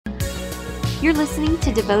You're listening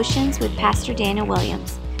to Devotions with Pastor Daniel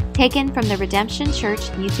Williams, taken from the Redemption Church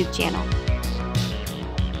YouTube channel.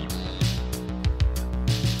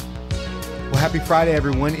 Well, happy Friday,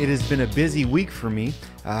 everyone. It has been a busy week for me.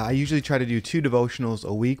 I usually try to do 2 devotionals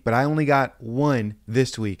a week, but I only got one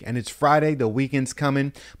this week, and it's Friday. The weekend's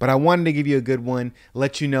coming, but I wanted to give you a good one,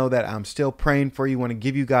 let you know that I'm still praying for you, want to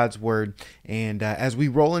give you God's word, and as we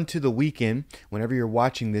roll into the weekend, whenever you're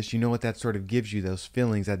watching this, you know what that sort of gives you, those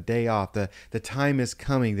feelings, that day off, the time is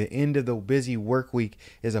coming, the end of the busy work week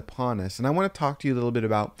is upon us, and I want to talk to you a little bit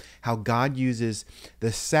about how God uses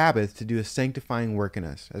the Sabbath to do a sanctifying work in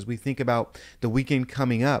us. As we think about the weekend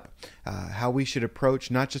coming up, how we should approach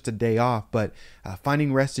not just a day off, but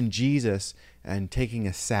finding rest in Jesus and taking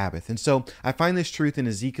a Sabbath. And so I find this truth in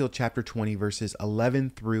Ezekiel chapter 20, verses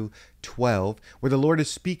 11 through 12, where the Lord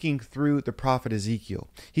is speaking through the prophet Ezekiel.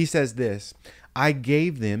 He says this, "I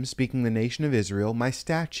gave them," speaking the nation of Israel, "my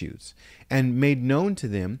statutes, and made known to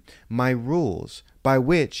them my rules, by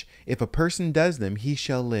which, if a person does them, he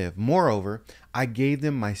shall live. Moreover, I gave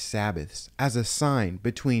them my Sabbaths as a sign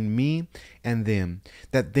between me and them,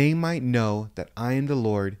 that they might know that I am the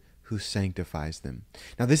Lord who sanctifies them."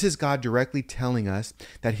 Now, this is God directly telling us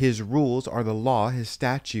that his rules are the law, his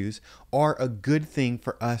statutes are a good thing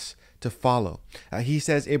for us to follow. He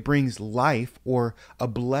says it brings life or a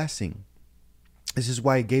blessing. This is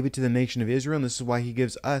why he gave it to the nation of Israel, and this is why he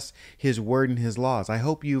gives us his word and his laws. I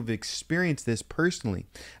hope you've experienced this personally.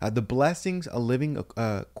 The blessings of living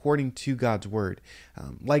according to God's word.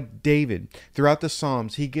 Like David, throughout the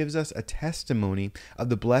Psalms, he gives us a testimony of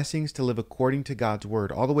the blessings to live according to God's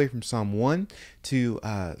word, all the way from Psalm 1 to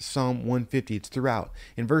Psalm 150. It's throughout.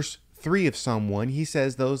 In verse 3 of Psalm 1, he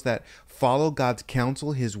says those that follow God's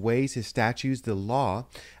counsel, his ways, his statutes, the law,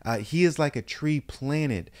 he is like a tree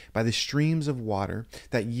planted by the streams of water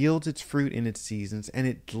that yields its fruit in its seasons, and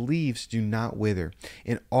its leaves do not wither.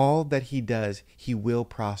 In all that he does, he will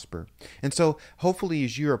prosper. And so hopefully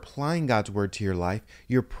as you're applying God's word to your life,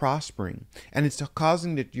 you're prospering, and it's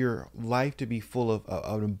causing your life to be full of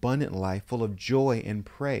an abundant life, full of joy and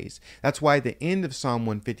praise. That's why the end of Psalm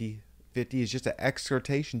 150 is just an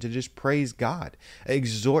exhortation to just praise God.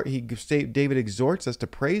 David exhorts us to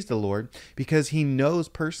praise the Lord because he knows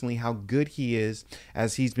personally how good he is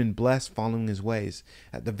as he's been blessed following his ways.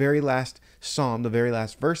 At the very last psalm, the very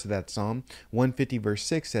last verse of that psalm, 150 verse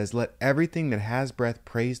 6 says, "Let everything that has breath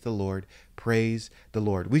praise the Lord. Praise the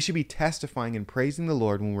Lord." We should be testifying and praising the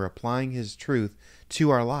Lord when we're applying his truth to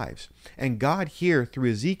our lives. And God here through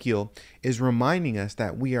Ezekiel is reminding us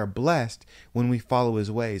that we are blessed when we follow his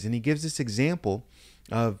ways. And he gives this example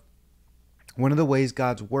of one of the ways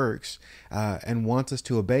God works and wants us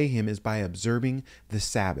to obey him is by observing the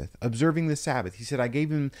Sabbath. Observing the Sabbath. He said, I gave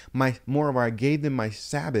them my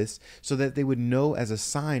Sabbaths so that they would know as a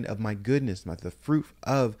sign of my goodness, the fruit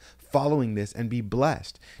of following this, and be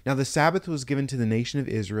blessed. Now, the Sabbath was given to the nation of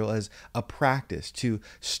Israel as a practice to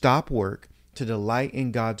stop work, to delight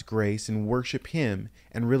in God's grace and worship him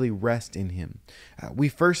and really rest in him. We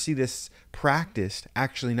first see this practiced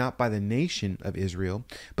actually not by the nation of Israel,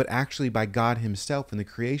 but actually by God himself in the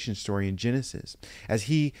creation story in Genesis. As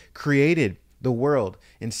he created the world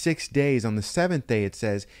in 6 days, on the seventh day, it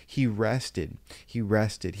says, he rested. He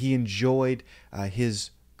rested. He enjoyed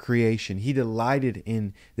his creation. He delighted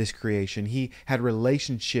in this creation. He had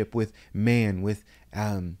relationship with man, with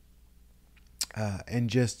and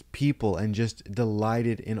just people, and just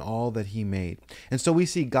delighted in all that he made. And so we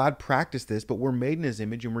see God practice this, but we're made in his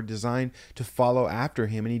image and we're designed to follow after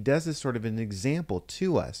him. And he does this sort of an example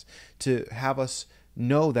to us to have us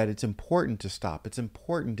know that it's important to stop. It's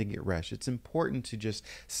important to get rest. It's important to just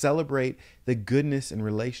celebrate the goodness and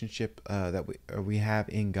relationship that we have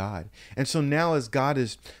in God. And so now as God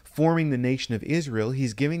is forming the nation of Israel,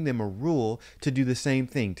 he's giving them a rule to do the same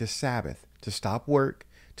thing, to Sabbath, to stop work,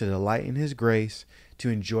 to delight in his grace, to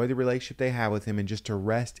enjoy the relationship they have with him, and just to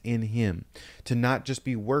rest in him, to not just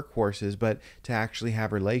be workhorses, but to actually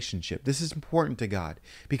have relationship. This is important to God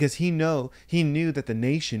because he knew that the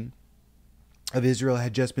nation of Israel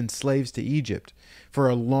had just been slaves to Egypt for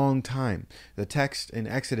a long time. The text in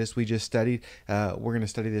Exodus we just studied, we're going to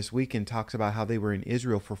study this weekend, talks about how they were in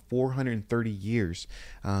Israel for 430 years.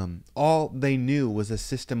 All they knew was a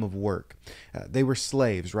system of work. They were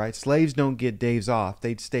slaves, right? Slaves don't get days off.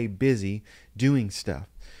 They'd stay busy doing stuff.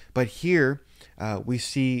 But here we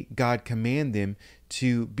see God command them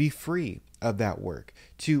to be free of that work,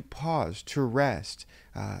 to pause, to rest,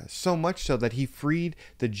 so much so that he freed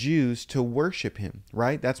the Jews to worship him,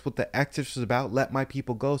 right? That's what the Exodus was about. Let my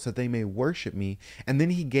people go so that they may worship me. And then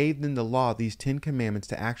he gave them the law, these 10 commandments,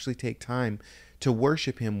 to actually take time to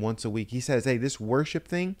worship him once a week. He says, hey, this worship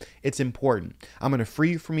thing, it's important. I'm going to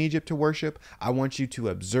free you from Egypt to worship. I want you to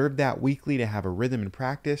observe that weekly, to have a rhythm and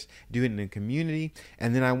practice, do it in a community.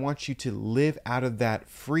 And then I want you to live out of that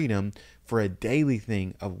freedom for a daily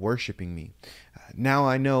thing of worshiping me. Now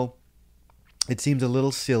I know it seems a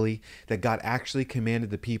little silly that God actually commanded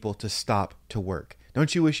the people to stop to work.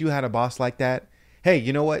 Don't you wish you had a boss like that? Hey,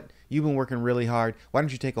 you know what? You've been working really hard. Why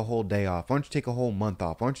don't you take a whole day off? Why don't you take a whole month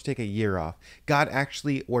off? Why don't you take a year off? God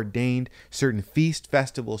actually ordained certain feast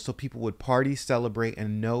festivals so people would party, celebrate,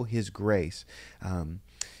 and know his grace.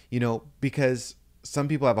 Because some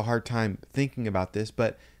people have a hard time thinking about this,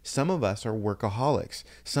 but some of us are workaholics.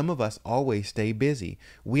 Some of us always stay busy.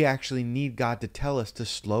 We actually need God to tell us to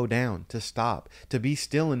slow down, to stop, to be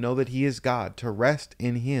still and know that he is God, to rest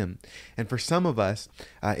in him. And for some of us,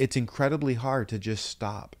 it's incredibly hard to just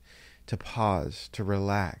stop, to pause, to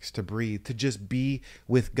relax, to breathe, to just be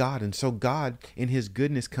with God. And so God, in his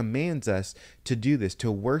goodness, commands us to do this,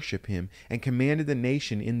 to worship him, and commanded the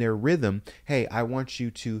nation in their rhythm, hey, I want you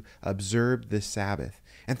to observe the Sabbath.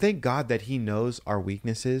 And thank God that he knows our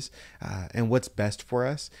weaknesses and what's best for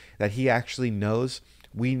us, that he actually knows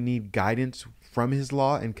we need guidance from his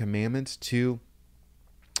law and commandments to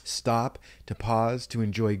stop, to pause, to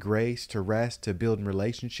enjoy grace, to rest, to build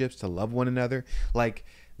relationships, to love one another.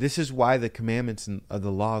 This is why the commandments of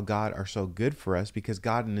the law of God are so good for us, because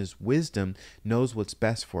God in his wisdom knows what's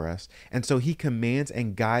best for us. And so he commands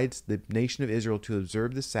and guides the nation of Israel to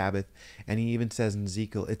observe the Sabbath. And he even says in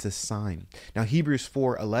Ezekiel, it's a sign. Now, Hebrews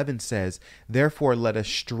 4:11 says, therefore, let us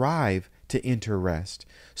strive to enter rest,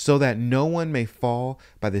 so that no one may fall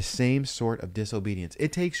by the same sort of disobedience.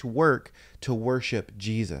 It takes work to worship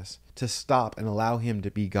Jesus, to stop and allow him to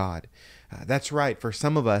be God. That's right. For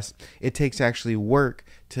some of us, it takes actually work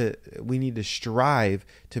we need to strive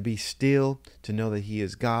to be still, to know that he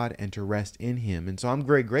is God, and to rest in him. And so I'm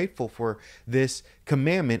very grateful for this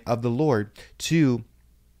commandment of the Lord to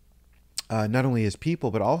not only his people,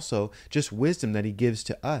 but also just wisdom that he gives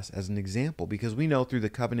to us as an example, because we know through the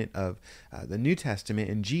covenant of the New Testament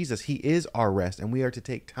and Jesus, he is our rest, and we are to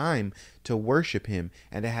take time to worship him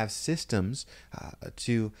and to have systems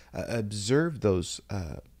to observe those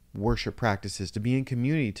worship practices, to be in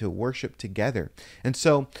community, to worship together. And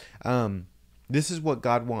so this is what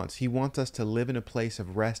God wants. He wants us to live in a place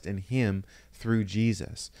of rest in him through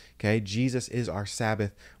Jesus. Okay, Jesus is our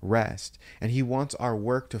Sabbath rest, and he wants our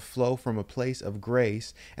work to flow from a place of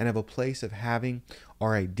grace and of a place of having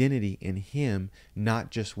our identity in him,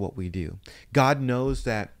 not just what we do. God knows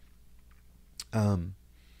that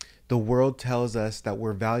the world tells us that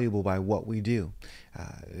we're valuable by what we do.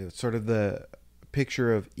 Sort of the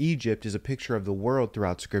picture of Egypt is a picture of the world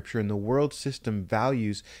throughout Scripture, and the world system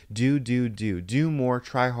values do more,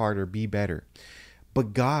 try harder, be better.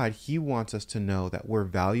 But God, he wants us to know that we're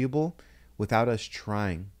valuable without us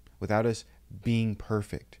trying, without us being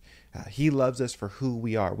perfect. He loves us for who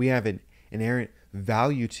we are. We have an inherent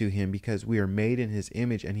value to him because we are made in his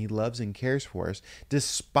image, and he loves and cares for us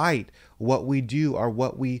despite what we do or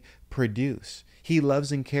what we produce. He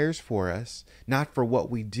loves and cares for us, not for what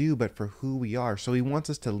we do, but for who we are. So he wants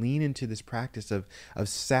us to lean into this practice of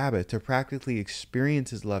Sabbath, to practically experience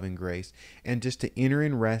his love and grace, and just to enter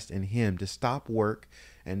in rest in him, to stop work,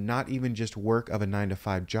 and not even just work of a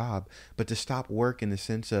 9-to-5 job, but to stop work in the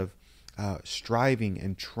sense of striving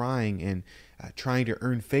and trying to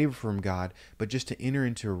earn favor from God, but just to enter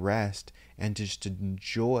into rest and just to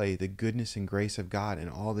enjoy the goodness and grace of God and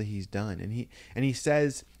all that he's done. And he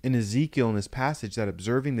says in Ezekiel in this passage that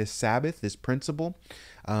observing this Sabbath, this principle,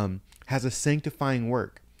 has a sanctifying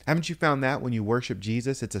work. Haven't you found that when you worship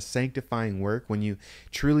Jesus, it's a sanctifying work, when you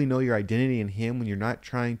truly know your identity in him, when you're not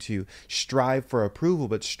trying to strive for approval,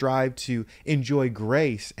 but strive to enjoy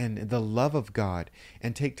grace and the love of God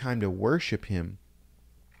and take time to worship him?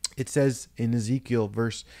 It says in Ezekiel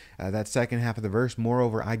that second half of the verse,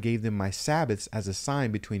 moreover, I gave them my Sabbaths as a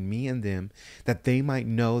sign between me and them, that they might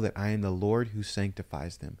know that I am the Lord who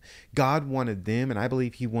sanctifies them. God wanted them, and I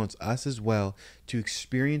believe he wants us as well, to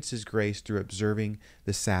experience his grace through observing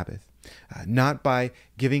the Sabbath. Not by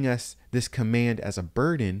giving us this command as a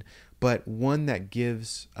burden, but one that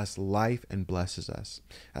gives us life and blesses us.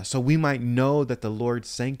 So we might know that the Lord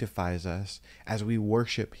sanctifies us as we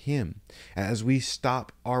worship him, as we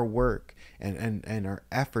stop our work and our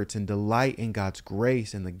efforts and delight in God's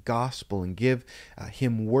grace and the gospel, and give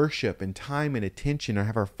him worship and time and attention, or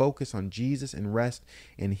have our focus on Jesus and rest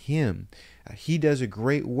in him. He does a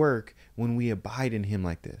great work when we abide in him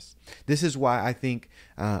like this. This is why I think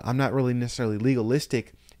I'm not really necessarily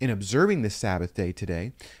legalistic in observing the Sabbath day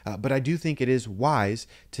today, but I do think it is wise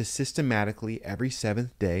to systematically every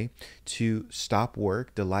seventh day to stop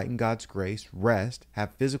work, delight in God's grace, rest,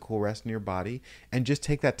 have physical rest in your body, and just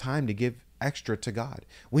take that time to give extra to God.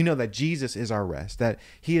 We know that Jesus is our rest, that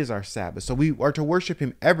he is our Sabbath. So we are to worship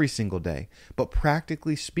him every single day. But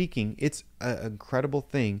practically speaking, it's an incredible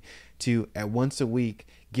thing to, at once a week,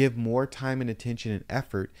 give more time and attention and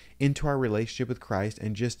effort into our relationship with Christ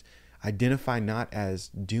and just identify not as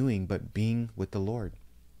doing, but being with the Lord.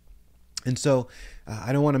 And so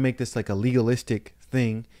I don't want to make this like a legalistic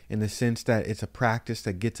thing in the sense that it's a practice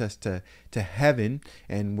that gets us to heaven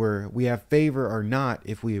and we have favor or not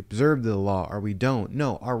if we observe the law or we don't.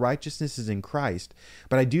 No, our righteousness is in Christ.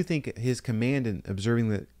 But I do think his command in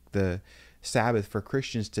observing the Sabbath for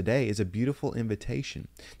Christians today is a beautiful invitation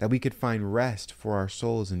that we could find rest for our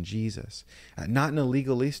souls in Jesus. Not in a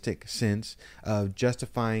legalistic sense of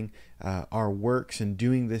justifying our works and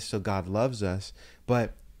doing this so God loves us,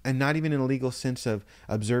 and not even in a legal sense of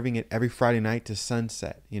observing it every Friday night to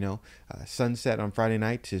sunset, sunset on Friday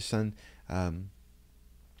night to set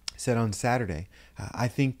on Saturday. I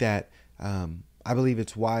think that I believe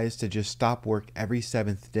it's wise to just stop work every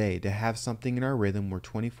seventh day, to have something in our rhythm where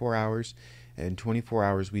 24 hours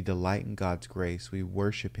we delight in God's grace, we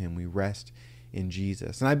worship him, we rest in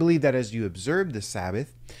Jesus. And I believe that as you observe the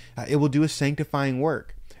Sabbath, it will do a sanctifying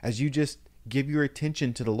work as you just give your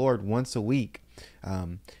attention to the Lord once a week.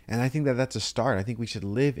 And I think that that's a start. I think we should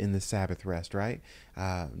live in the Sabbath rest, right?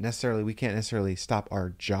 We can't necessarily stop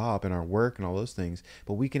our job and our work and all those things,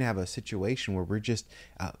 but we can have a situation where we're just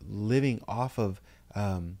living off of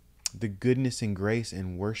the goodness and grace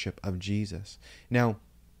and worship of Jesus. Now,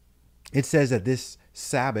 it says that this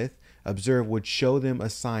Sabbath observe would show them a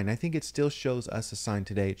sign. I think it still shows us a sign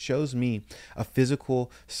today. It shows me a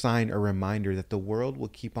physical sign, a reminder that the world will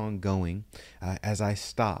keep on going as I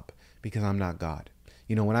stop, because I'm not God.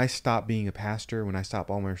 When I stop being a pastor, when I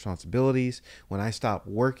stop all my responsibilities, when I stop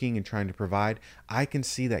working and trying to provide, I can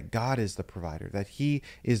see that God is the provider, that he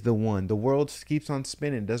is the one. The world keeps on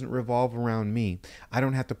spinning, doesn't revolve around me. I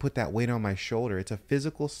don't have to put that weight on my shoulder. It's a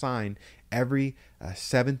physical sign every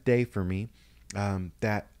seventh day for me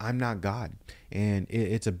that I'm not God. And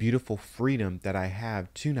it's a beautiful freedom that I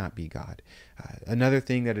have to not be God. Another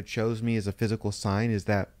thing that it shows me as a physical sign is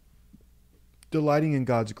that delighting in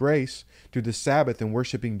God's grace through the Sabbath and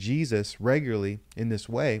worshiping Jesus regularly in this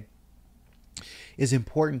way is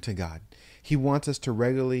important to God. He wants us to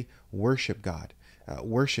regularly worship God,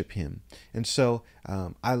 worship him. And so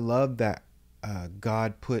I love that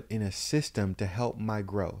God put in a system to help my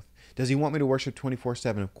growth. Does he want me to worship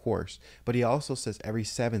 24/7? Of course. But he also says every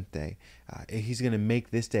seventh day, he's going to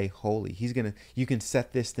make this day holy. You can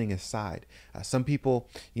set this thing aside. Some people,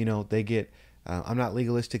 they get, I'm not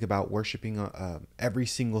legalistic about worshiping every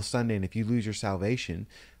single Sunday and if you lose your salvation,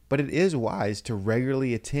 but it is wise to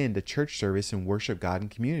regularly attend a church service and worship God in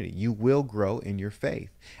community. You will grow in your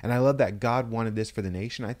faith. And I love that God wanted this for the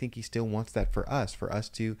nation. I think he still wants that for us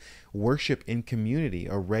to worship in community,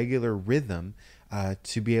 a regular rhythm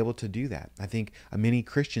to be able to do that. I think many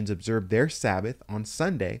Christians observe their Sabbath on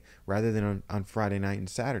Sunday rather than on Friday night and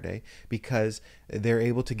Saturday because they're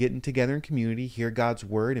able to get together in community, hear God's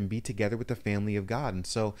word, and be together with the family of God. And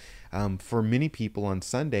so for many people on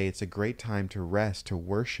Sunday, it's a great time to rest, to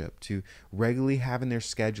worship, to regularly have in their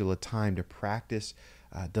schedule a time to practice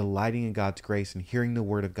delighting in God's grace and hearing the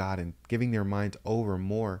word of God and giving their minds over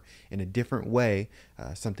more in a different way,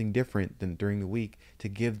 something different than during the week, to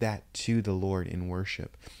give that to the Lord in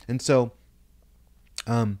worship. And so,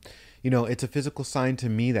 it's a physical sign to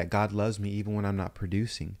me that God loves me even when I'm not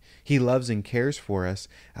producing. He loves and cares for us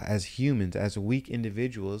as humans, as weak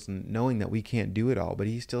individuals, and knowing that we can't do it all, but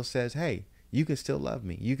he still says, hey, you can still love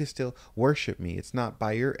me. You can still worship me. It's not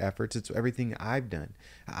by your efforts. It's everything I've done.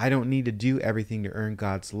 I don't need to do everything to earn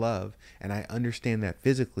God's love. And I understand that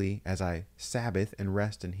physically as I Sabbath and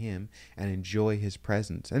rest in him and enjoy his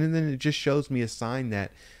presence. And then it just shows me a sign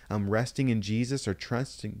that resting in Jesus or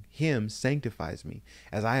trusting him sanctifies me.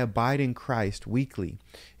 As I abide in Christ weekly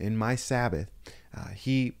in my Sabbath,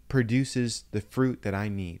 he produces the fruit that I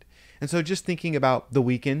need. And so just thinking about the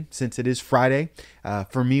weekend, since it is Friday,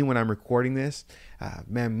 for me when I'm recording this,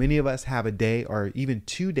 many of us have a day or even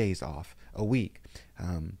 2 days off a week.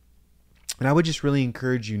 And I would just really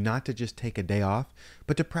encourage you not to just take a day off,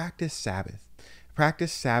 but to practice Sabbath.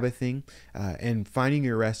 Practice Sabbathing and finding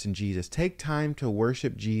your rest in Jesus. Take time to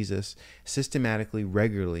worship Jesus systematically,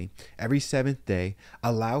 regularly, every seventh day.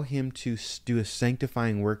 Allow him to do a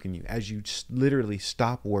sanctifying work in you as you literally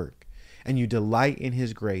stop work and you delight in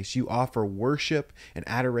his grace. You offer worship and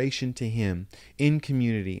adoration to him in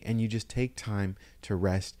community, and you just take time to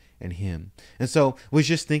rest in him. And so was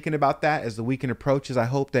just thinking about that as the weekend approaches. I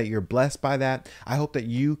hope that you're blessed by that. I hope that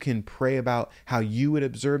you can pray about how you would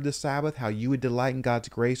observe the Sabbath, how you would delight in God's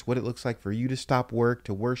grace, what it looks like for you to stop work,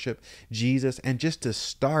 to worship Jesus, and just to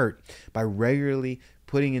start by regularly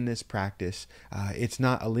putting in this practice. It's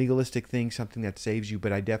not a legalistic thing, something that saves you,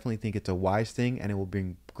 but I definitely think it's a wise thing, and it will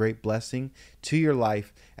bring great blessing to your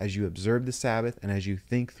life as you observe the Sabbath and as you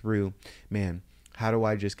think through, man, how do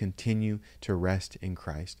I just continue to rest in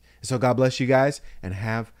Christ? So God bless you guys, and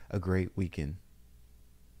have a great weekend.